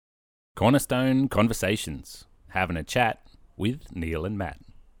Cornerstone Conversations, having a chat with Neil and Matt.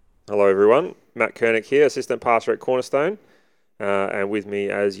 Hello everyone, Matt Kernick here, Assistant Pastor at Cornerstone, and with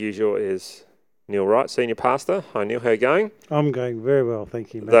me as usual is Neil Wright, Senior Pastor. Hi Neil, how are you going? I'm going very well,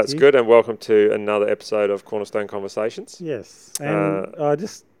 thank you, Matthew. That's good, and welcome to another episode of Cornerstone Conversations. Yes, and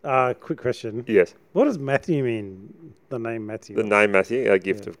just a quick question. Yes. What does Matthew mean, the name Matthew? The name Matthew, a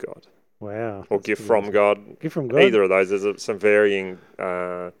gift of God. Wow. Or gift from God. Gift from God? Either of those, there's some varying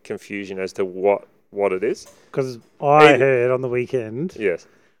confusion as to what it is. Because I heard on the weekend, Yes.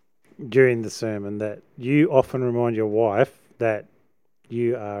 during the sermon, that you often remind your wife that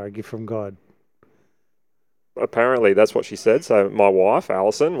you are a gift from God. Apparently, that's what she said. So my wife,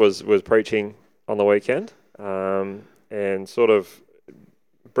 Alison, was preaching on the weekend, and sort of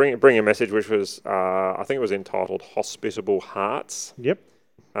bring a message which was, I think it was entitled "Hospitable Hearts." Yep.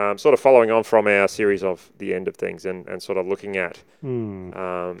 Sort of following on from our series of the end of things, and sort of looking at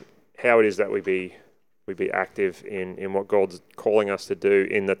how it is that we be active in what God's calling us to do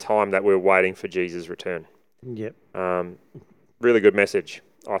in the time that we're waiting for Jesus' return. Yep. Really good message,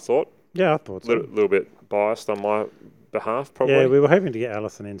 I thought. Yeah, I thought so. A little bit biased on my behalf, probably. Yeah, we were hoping to get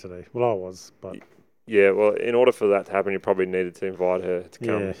Alison in today. Well, I was, but... Yeah, well, in order for that to happen, you probably needed to invite her to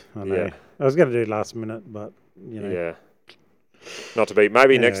come. Yeah, I know. Yeah. I was going to do it last minute, but, you know. Yeah. Not to be.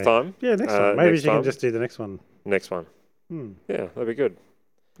 Maybe Anyway. next time. Yeah, next time. Maybe next she can time. just do the next one. Next one. Yeah, that'd be good.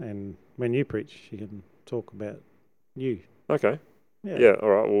 And when you preach, you can talk about you. Okay. Yeah. All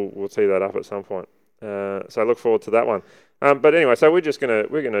right. We'll tee that up at some point. So I look forward to that one. But anyway, so we're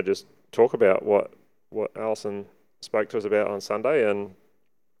gonna just talk about what Alison spoke to us about on Sunday, and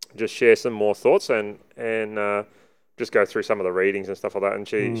just share some more thoughts, and just go through some of the readings and stuff like that. And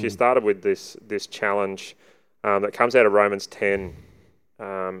she started with this challenge that comes out of Romans 10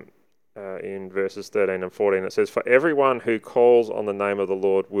 in verses 13 and 14. It says, "For everyone who calls on the name of the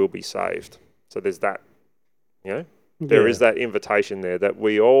Lord will be saved." So there's that, there is that invitation there that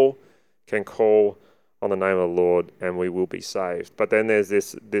we all can call on the name of the Lord and we will be saved. But then there's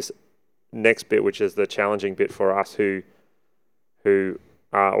this next bit, which is the challenging bit for us who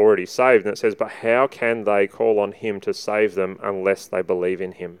are already saved. And it says, "But how can they call on him to save them unless they believe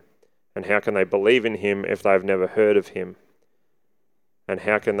in him? And how can they believe in him if they've never heard of him? And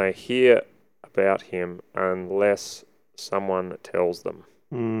how can they hear about him unless someone tells them?"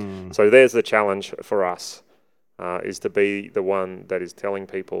 So there's the challenge for us, is to be the one that is telling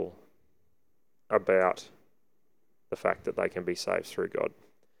people about the fact that they can be saved through God.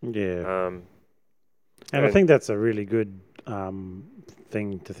 Yeah. And I think that's a really good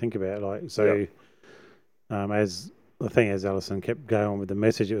thing to think about. As Alison kept going with the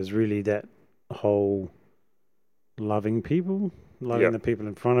message, it was really that whole loving people, loving the people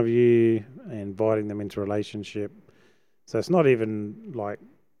in front of you, inviting them into relationship. So it's not even like,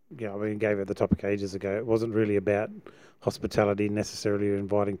 we gave it the topic ages ago. It wasn't really about hospitality necessarily,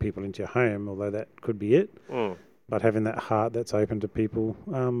 inviting people into your home, although that could be it. But having that heart that's open to people.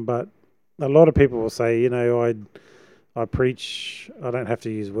 But a lot of people will say, I preach, I don't have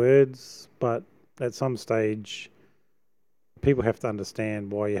to use words, but at some stage, people have to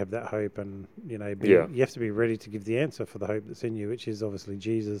understand why you have that hope, and you have to be ready to give the answer for the hope that's in you, which is obviously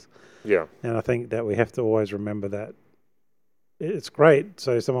Jesus. Yeah. And I think that we have to always remember that it's great.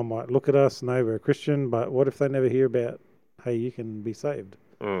 So someone might look at us, know we're a Christian, but what if they never hear about, hey, you can be saved?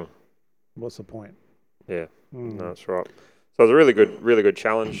 What's the point? Yeah, no, that's right. So it's a really good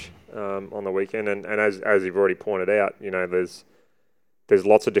challenge on the weekend, and as you've already pointed out, there's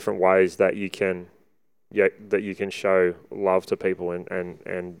lots of different ways that you can show love to people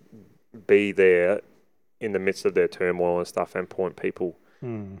and be there in the midst of their turmoil and stuff, and point people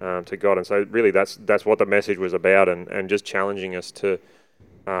to God. And so really that's what the message was about, and just challenging us to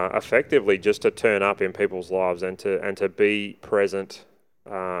effectively just to turn up in people's lives and to be present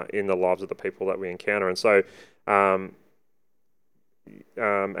in the lives of the people that we encounter. And so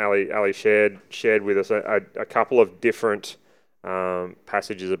Ali shared with us a couple of different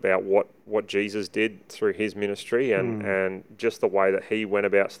passages about what Jesus did through his ministry, and just the way that he went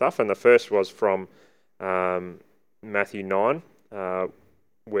about stuff. And the first was from Matthew 9,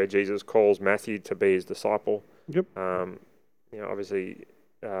 where Jesus calls Matthew to be his disciple. Yep. Obviously,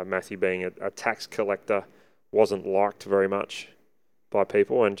 Matthew being a tax collector wasn't liked very much by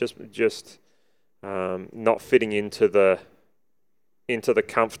people, and just not fitting into the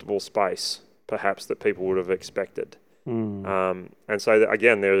comfortable space perhaps that people would have expected. And so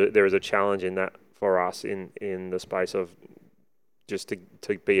again, there is a challenge in that for us in the space of just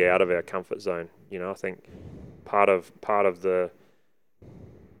to be out of our comfort zone. I think part of the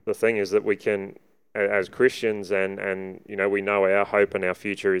thing is that we can as Christians, and we know our hope and our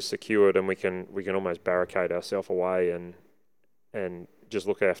future is secured, and we can almost barricade ourselves away and just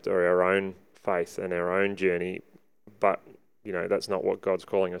look after our own faith and our own journey. But that's not what God's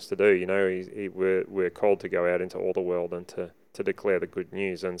calling us to do. We're called to go out into all the world and to declare the good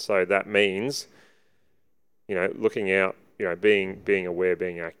news. And so that means looking out, being aware,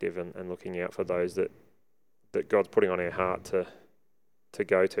 being active, and looking out for those that God's putting on our heart to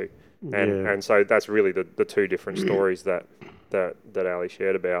go to. And so that's really the two different stories that Ali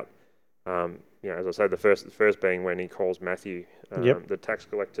shared about. As I said, the first being when he calls Matthew, the tax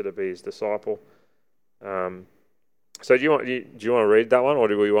collector, to be his disciple. So do you want to read that one, or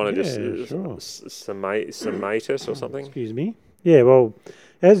do we want to just summate us or something? Excuse me. Yeah. Well,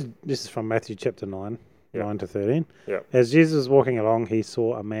 as this is from Matthew chapter 9, 9 to 13. Yeah. As Jesus was walking along, he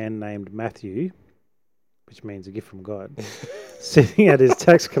saw a man named Matthew, which means a gift from God, sitting at his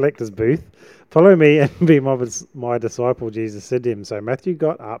tax collector's booth. "Follow me and be my disciple," Jesus said to him. So Matthew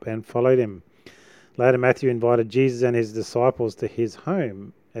got up and followed him. Later, Matthew invited Jesus and his disciples to his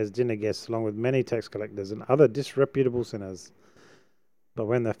home as dinner guests, along with many tax collectors and other disreputable sinners. But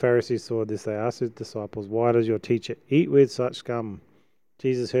when the Pharisees saw this, they asked his disciples, "Why does your teacher eat with such scum?"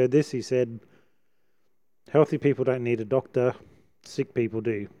 Jesus heard this. He said, "Healthy people don't need a doctor, sick people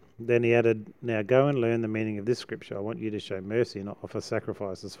do." Then he added, "Now go and learn the meaning of this scripture. I want you to show mercy, not offer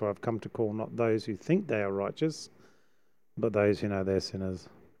sacrifices, for I've come to call not those who think they are righteous, but those who know they're sinners."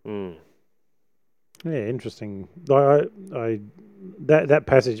 Yeah, interesting. That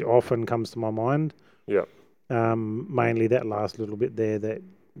passage often comes to my mind. Yeah. Mainly that last little bit there,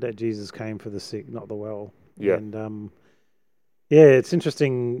 that Jesus came for the sick, not the well. Yeah. And it's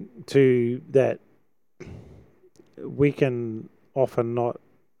interesting too that we can often not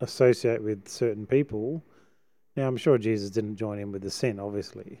associate with certain people. Now, I'm sure Jesus didn't join in with the sin,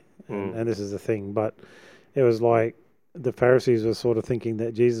 obviously, and this is the thing. But it was like the Pharisees were sort of thinking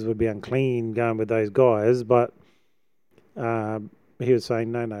that Jesus would be unclean going with those guys, but he was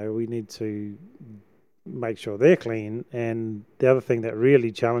saying, no, we need to make sure they're clean. And the other thing that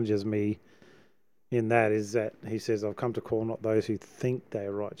really challenges me in that is that he says, "I've come to call not those who think they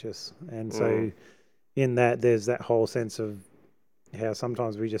are righteous." And so in that, there's that whole sense of how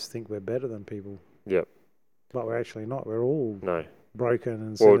sometimes we just think we're better than people. Yep. But we're actually not. We're all no broken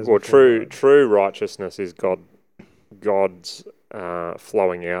and sinners. Well, true righteousness is God's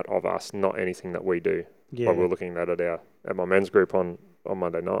flowing out of us, not anything that we do. Yeah. But we're looking at it at my men's group on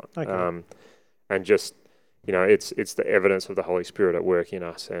Monday night. Okay. And just it's the evidence of the Holy Spirit at work in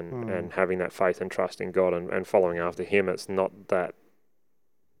us, and having that faith and trust in God and following after Him. It's not that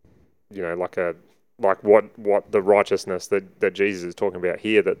like what the righteousness that Jesus is talking about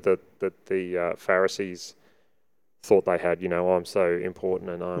here that the Pharisees thought they had. I'm so important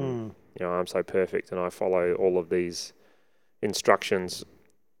and I'm so perfect and I follow all of these instructions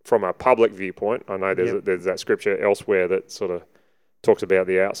from a public viewpoint. I know there's that scripture elsewhere that sort of talks about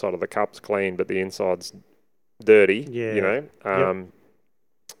the outside of the cup's clean but the inside's dirty.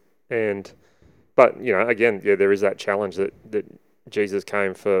 But again, there is that challenge that Jesus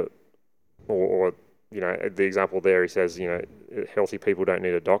came for, or the example there, he says, healthy people don't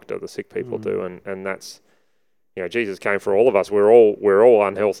need a doctor, the sick people do, and that's, Jesus came for all of us. We're all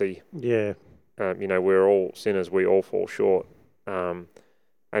unhealthy. Yeah. We're all sinners. We all fall short.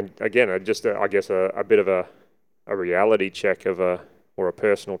 And again, just I guess a bit of a reality check or a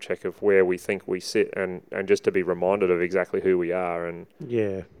personal check of where we think we sit, and just to be reminded of exactly who we are, and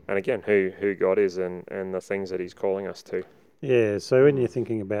again who God is, and the things that He's calling us to. Yeah. So when you're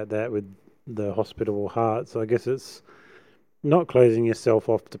thinking about that with the hospitable hearts, I guess it's not closing yourself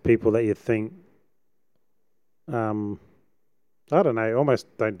off to people that you think, I don't know,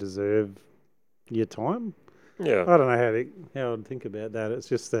 almost don't deserve your time. Yeah. I don't know how I'd think about that. It's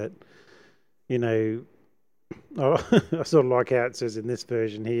just that, I sort of like how it says in this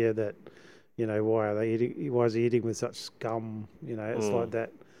version here that, why is he eating with such scum? It's like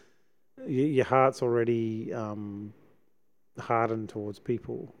that. Your heart's already hardened towards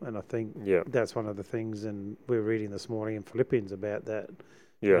people, and I think that's one of the things. And we were reading this morning in Philippians about that.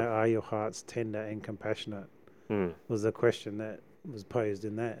 Are your hearts tender and compassionate? Was the question that was posed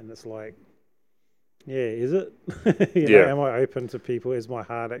in that, and it's like, is it? Am I open to people? Is my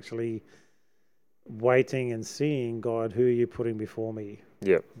heart actually waiting and seeing, God, who are you putting before me?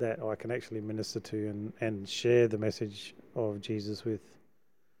 That I can actually minister to and share the message of Jesus with.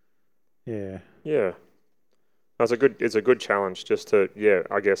 It's a good challenge just to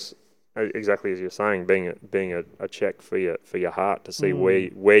I guess exactly as you're saying, being a check for your heart to see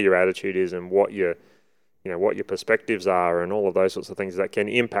where your attitude is and what your perspectives are and all of those sorts of things that can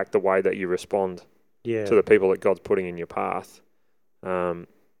impact the way that you respond Yeah. to the people that God's putting in your path.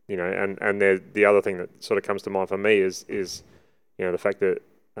 You know, and the other thing that sort of comes to mind for me is you know, the fact that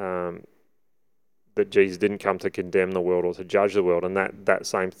that Jesus didn't come to condemn the world or to judge the world, and that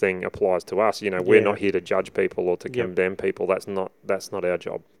same thing applies to us. You know, we're not here to judge people or to condemn people. That's not our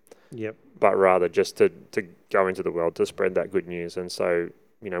job. Yep. But rather just to go into the world to spread that good news. And so,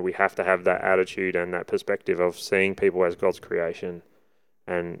 you know, we have to have that attitude and that perspective of seeing people as God's creation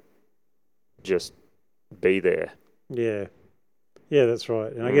and just be there. Yeah. Yeah, that's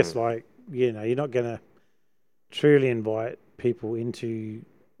right. And I guess, like, you know, you're not going to truly invite people into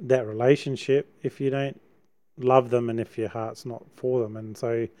that relationship if you don't love them and if your heart's not for them. And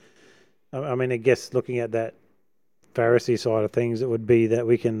so, I mean, I guess looking at that Pharisee side of things, it would be that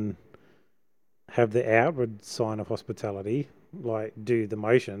we can have the outward sign of hospitality, like do the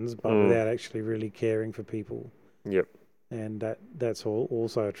motions, but without actually really caring for people. Yep. And that's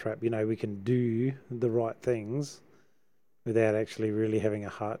also a trap. You know, we can do the right things without actually really having a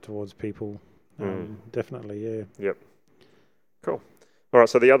heart towards people. Definitely, yeah. Yep. Cool. All right.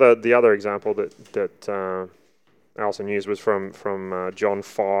 So the other example that Alison used was from John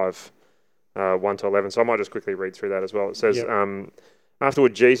 5, 1 to 11. So I might just quickly read through that as well. It says,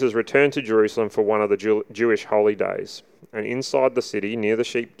 afterward, Jesus returned to Jerusalem for one of the Jewish holy days, and inside the city, near the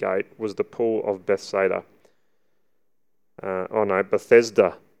sheep gate, was the pool of Bethsaida.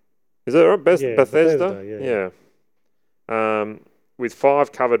 Bethesda. Is that right? Bethesda? Yeah. With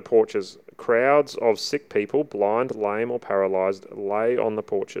 5 covered porches. Crowds of sick people, blind, lame, or paralyzed, lay on the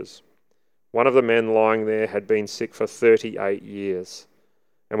porches. One of the men lying there had been sick for 38 years.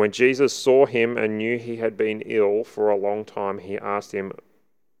 And when Jesus saw him and knew he had been ill for a long time, he asked him,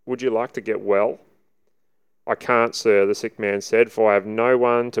 "Would you like to get well?" "I can't, sir," the sick man said, "for I have no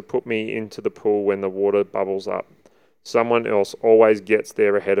one to put me into the pool when the water bubbles up. Someone else always gets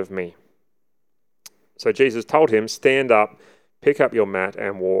there ahead of me." So Jesus told him, "Stand up, pick up your mat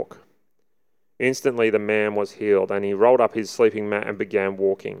and walk." Instantly the man was healed, and he rolled up his sleeping mat and began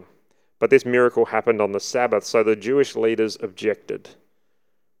walking. But this miracle happened on the Sabbath, so the Jewish leaders objected.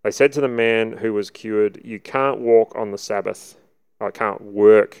 They said to the man who was cured, "You can't walk on the Sabbath. I can't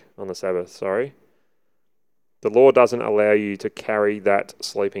work on the Sabbath, sorry. The law doesn't allow you to carry that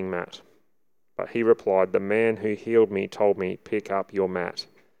sleeping mat." But he replied, "The man who healed me told me, pick up your mat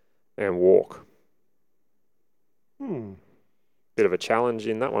and walk." Bit of a challenge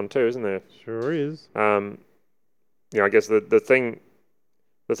in that one too, isn't there? Sure is. You know, I guess the thing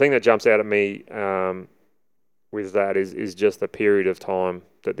that jumps out at me with that is just the period of time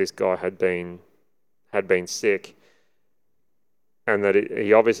that this guy had been sick, and that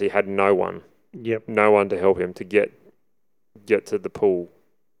he obviously had no one to help him to get to the pool.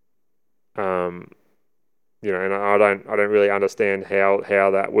 You know, and I don't really understand how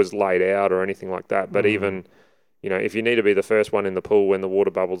that was laid out or anything like that. But even, you know, if you need to be the first one in the pool when the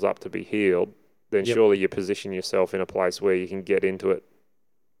water bubbles up to be healed, then surely you position yourself in a place where you can get into it.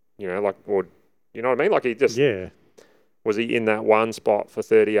 You know, like, or you know what I mean? Like he just was he in that one spot for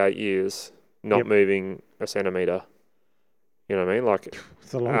 38 years, not moving a centimeter? You know what I mean? Like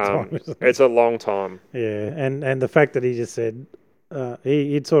it's a long time. Isn't it? It's a long time. Yeah, and the fact that he just said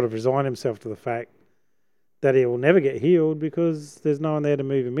he'd sort of resigned himself to the fact that he will never get healed because there's no one there to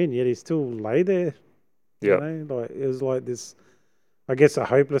move him in. Yet he still lay there. Yeah, you know? Like it was like this, I guess, a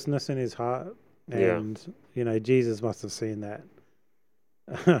hopelessness in his heart, and you know, Jesus must have seen that.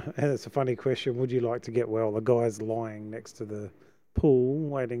 And it's a funny question. Would you like to get well? The guy's lying next to the pool,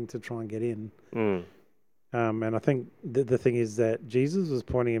 waiting to try and get in. And I think the thing is that Jesus was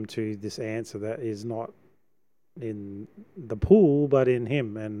pointing him to this answer that is not in the pool, but in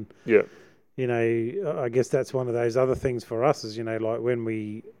him. And you know, I guess that's one of those other things for us is, you know, like when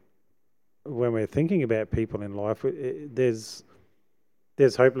we're thinking about people in life, there's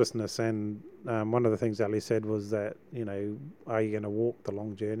hopelessness. And one of the things Ali said was that, you know, are you going to walk the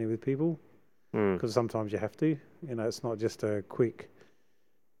long journey with people? Because sometimes you have to. You know, it's not just a quick.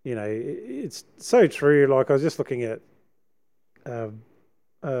 You know, it's so true. Like I was just looking at a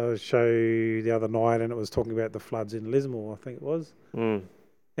show the other night, and it was talking about the floods in Lismore, I think it was,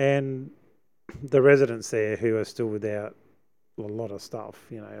 and the residents there who are still without a lot of stuff.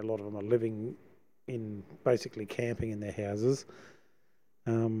 You know, a lot of them are living in basically camping in their houses,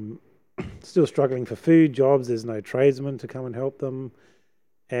 still struggling for food, jobs. There's no tradesmen to come and help them.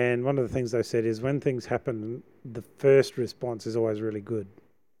 And one of the things they said is when things happen, the first response is always really good.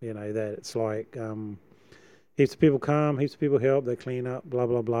 You know, that it's like heaps of people come, heaps of people help, they clean up, blah,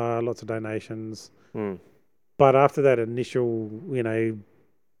 blah, blah, lots of donations. But after that initial, you know,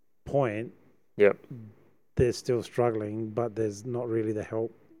 point, Yep. they're still struggling, but there's not really the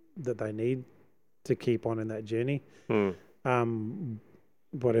help that they need. to keep on in that journey, Mm.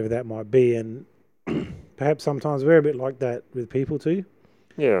 whatever that might be. And perhaps sometimes we're a bit like that with people too.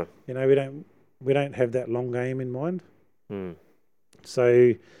 Yeah. You know, we don't have that long game in mind. Mm.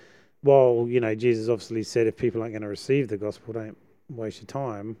 So while, you know, Jesus obviously said if people aren't going to receive the gospel, don't waste your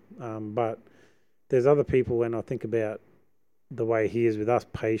time. But there's other people, when I think about the way he is with us,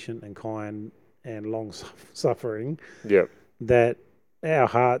 patient and kind and long suffering, Yep. that our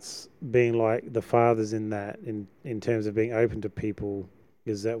hearts being like the Father's in that, in terms of being open to people,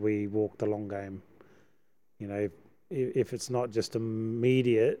 is that we walk the long game. You know, if it's not just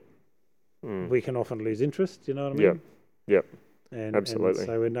immediate, we can often lose interest. You know what I mean? Yep. And Absolutely. And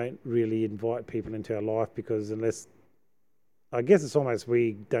so we don't really invite people into our life, because unless, I guess it's almost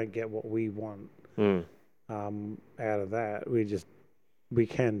we don't get what we want out of that, we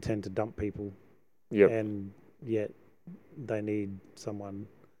can tend to dump people. Yep. And yet they need someone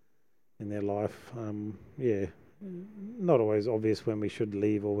in their life. Not always obvious when we should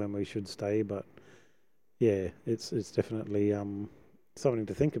leave or when we should stay, but yeah, it's definitely something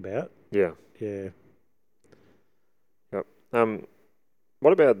to think about. Yeah. Yeah. Yep.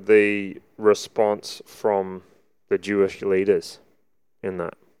 What about the response from the Jewish leaders in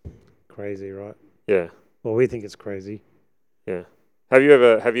that? Crazy, right? Yeah. Well, we think it's crazy. Yeah. Have you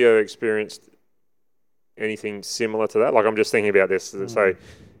ever experienced anything similar to that? Like, I'm just thinking about this. So,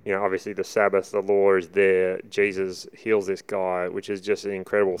 you know, obviously the Sabbath, the law is there. Jesus heals this guy, which is just an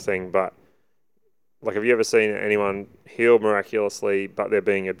incredible thing. But, like, have you ever seen anyone healed miraculously, but there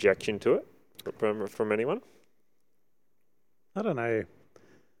being objection to it from anyone? I don't know.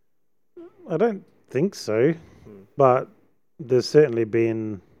 I don't think so, but there's certainly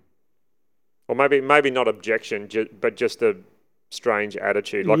been... Or maybe not objection, but just a strange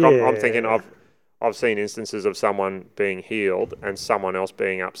attitude. Like, I'm thinking I've seen instances of someone being healed and someone else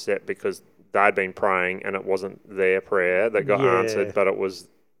being upset because they'd been praying and it wasn't their prayer that got answered, but it was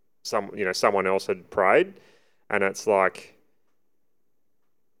someone else had prayed, and it's like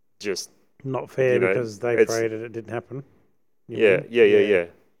just not fair, because they prayed and it didn't happen. Yeah.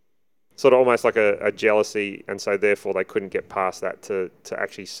 Sort of almost like a jealousy, and so therefore they couldn't get past that to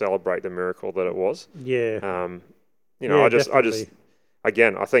actually celebrate the miracle that it was. Yeah. I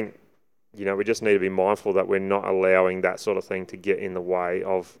think, you know, we just need to be mindful that we're not allowing that sort of thing to get in the way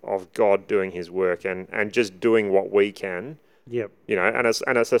of God doing His work and just doing what we can. Yep. You know, and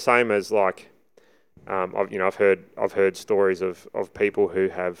it's the same as like, I've heard stories of people who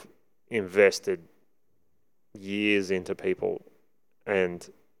have invested years into people, and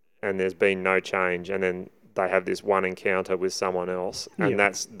there's been no change, and then they have this one encounter with someone else, and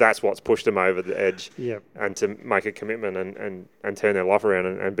that's what's pushed them over the edge, and to make a commitment and turn their life around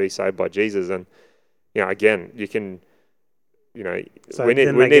and be saved by Jesus. And, you know, again, you can, you know, so we need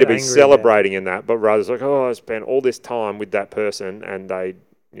to be celebrating in that, but rather it's like, oh, I spent all this time with that person and they,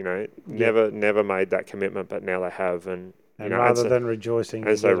 you know, never made that commitment, but now they have, and rather than rejoicing,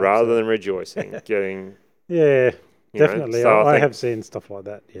 and so rather than rejoicing, getting definitely, I have seen stuff like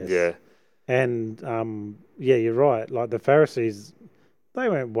that. Yes. Yeah. And you're right. Like the Pharisees, they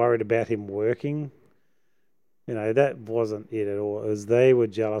weren't worried about him working. You know, that wasn't it at all. It was they were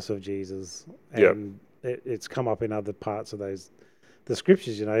jealous of Jesus, and it's come up in other parts of the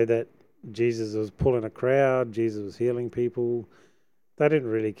scriptures. You know, that Jesus was pulling a crowd, Jesus was healing people. They didn't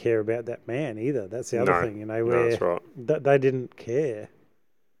really care about that man either. That's the other thing. You know, where that's right. They didn't care.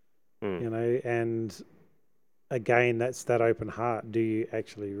 You know, and again, that's that open heart. Do you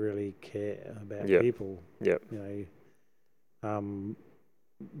actually really care about people? Yep. You know,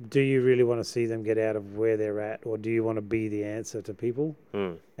 do you really want to see them get out of where they're at, or do you want to be the answer to people?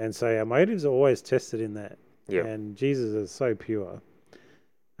 And so our motives are always tested in that. Yep. And Jesus is so pure.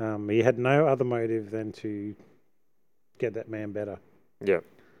 He had no other motive than to get that man better. Yeah.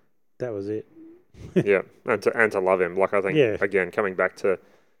 That was it. Yeah, and to love him. Like, I think again, coming back to,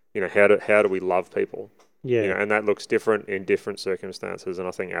 you know, how do we love people? Yeah. You know, and that looks different in different circumstances. And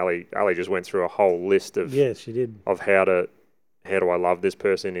I think Ali just went through a whole list of she did, of how do I love this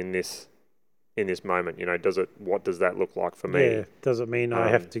person in this moment? You know, what does that look like for me? Yeah. Does it mean I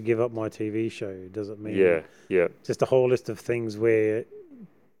have to give up my TV show? Does it mean just a whole list of things where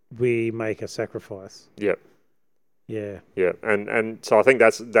we make a sacrifice? Yep. Yeah. Yeah. And so I think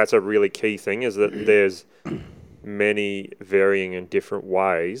that's a really key thing, is that there's many varying and different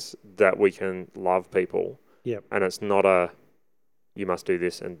ways that we can love people. Yep. And it's not you must do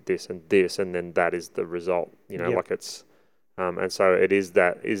this and this and this, and then that is the result. You know, like it's and so it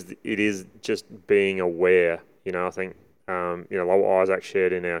is just being aware. You know, I think you know, like Isaac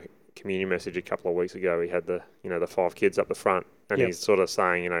shared in our communion message a couple of weeks ago, he had the 5 kids up the front, and he's sort of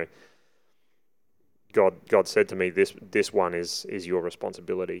saying, you know, God said to me, this one is your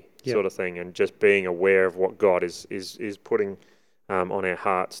responsibility, Yep. sort of thing, and just being aware of what God is putting on our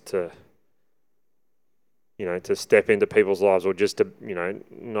hearts to, to step into people's lives, or just to,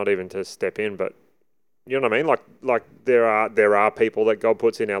 not even to step in, but you know what I mean? Like there are people that God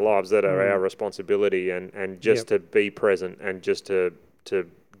puts in our lives that are our responsibility, and just to be present, and just to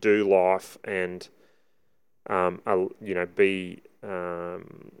do life, and be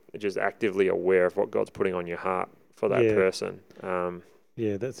just actively aware of what God's putting on your heart for that person.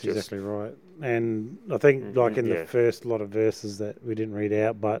 Yeah, that's exactly right. And I think like in the first lot of verses that we didn't read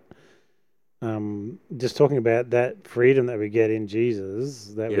out, but just talking about that freedom that we get in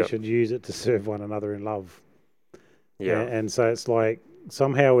Jesus, that we should use it to serve one another in love. Yeah. And so it's like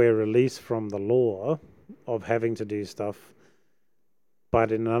somehow we're released from the law of having to do stuff,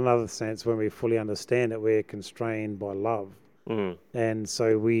 but in another sense, when we fully understand it, we're constrained by love. Mm-hmm. And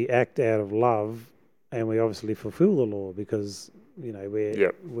so we act out of love, and we obviously fulfill the law because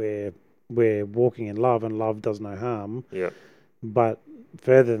we're walking in love, and love does no harm. Yeah. But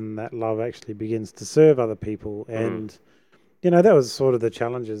further than that, love actually begins to serve other people, and that was sort of the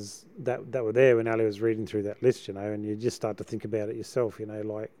challenges that were there when Ali was reading through that list. And you just start to think about it yourself.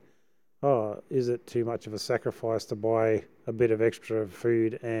 Like, oh, is it too much of a sacrifice to buy a bit of extra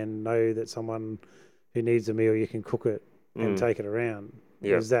food and know that someone who needs a meal, you can cook it and take it around?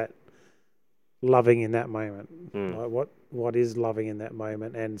 Yep. Is that loving in that moment? Like what is loving in that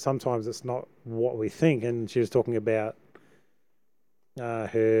moment? And sometimes it's not what we think. And she was talking about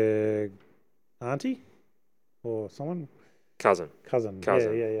her auntie or someone? Cousin.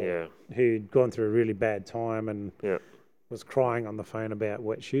 Yeah. Who'd gone through a really bad time and was crying on the phone about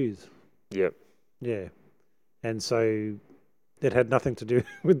wet shoes. Yep. Yeah. And so it had nothing to do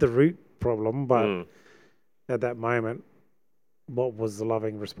with the root problem, but at that moment, what was the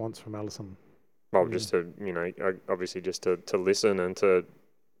loving response from Alison? Well, just to, obviously just to listen and to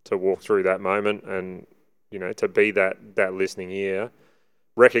walk through that moment, and, to be that listening ear,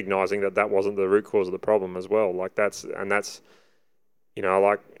 recognizing that wasn't the root cause of the problem as well. Like that's, I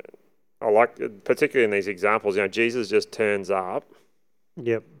like particularly in these examples, Jesus just turns up.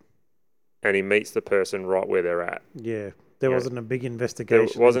 Yep. And he meets the person right where they're at. Yeah. There wasn't a big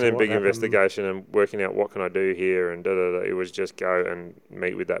investigation. There wasn't a big investigation and working out what can I do here and da-da-da. It was just go and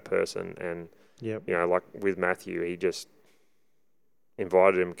meet with that person. And, like with Matthew, he just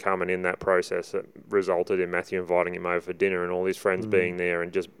invited him coming in that process that resulted in Matthew inviting him over for dinner and all his friends being there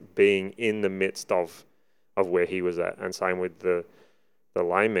and just being in the midst of where he was at. And same with the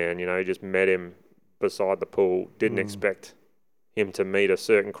lame man, he just met him beside the pool, didn't expect him to meet a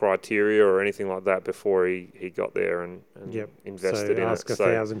certain criteria or anything like that before he got there and invested in it. Ask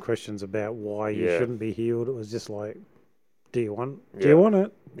 1,000 questions about why you shouldn't be healed. It was just like, do you want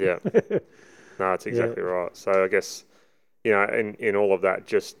it? Yeah. No, that's exactly right. So I guess, in all of that,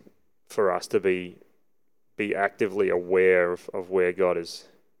 just for us to be actively aware of where God is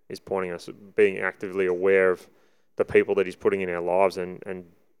pointing us, being actively aware of the people that he's putting in our lives, and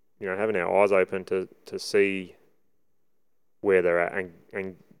having our eyes open to see where they're at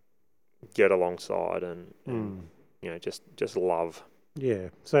and get alongside and just love. Yeah.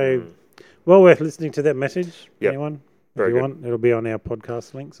 So well worth listening to that message. Yep. Anyone? Very good. It'll be on our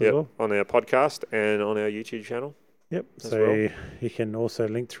podcast links as well. On our podcast and on our YouTube channel. Yep. So you can also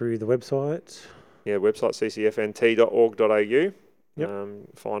link through the website. Yeah, website ccfnt.org.au. Yep.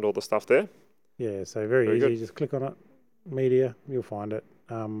 Find all the stuff there. Yeah, so very easy. Good. Just click on it. Media, you'll find it.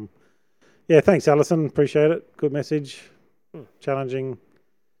 Thanks, Alison. Appreciate it. Good message. Challenging,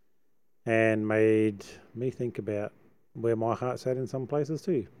 and made me think about where my heart's at in some places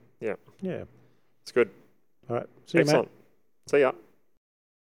too. Yeah. It's good. All right. See you, mate. See ya.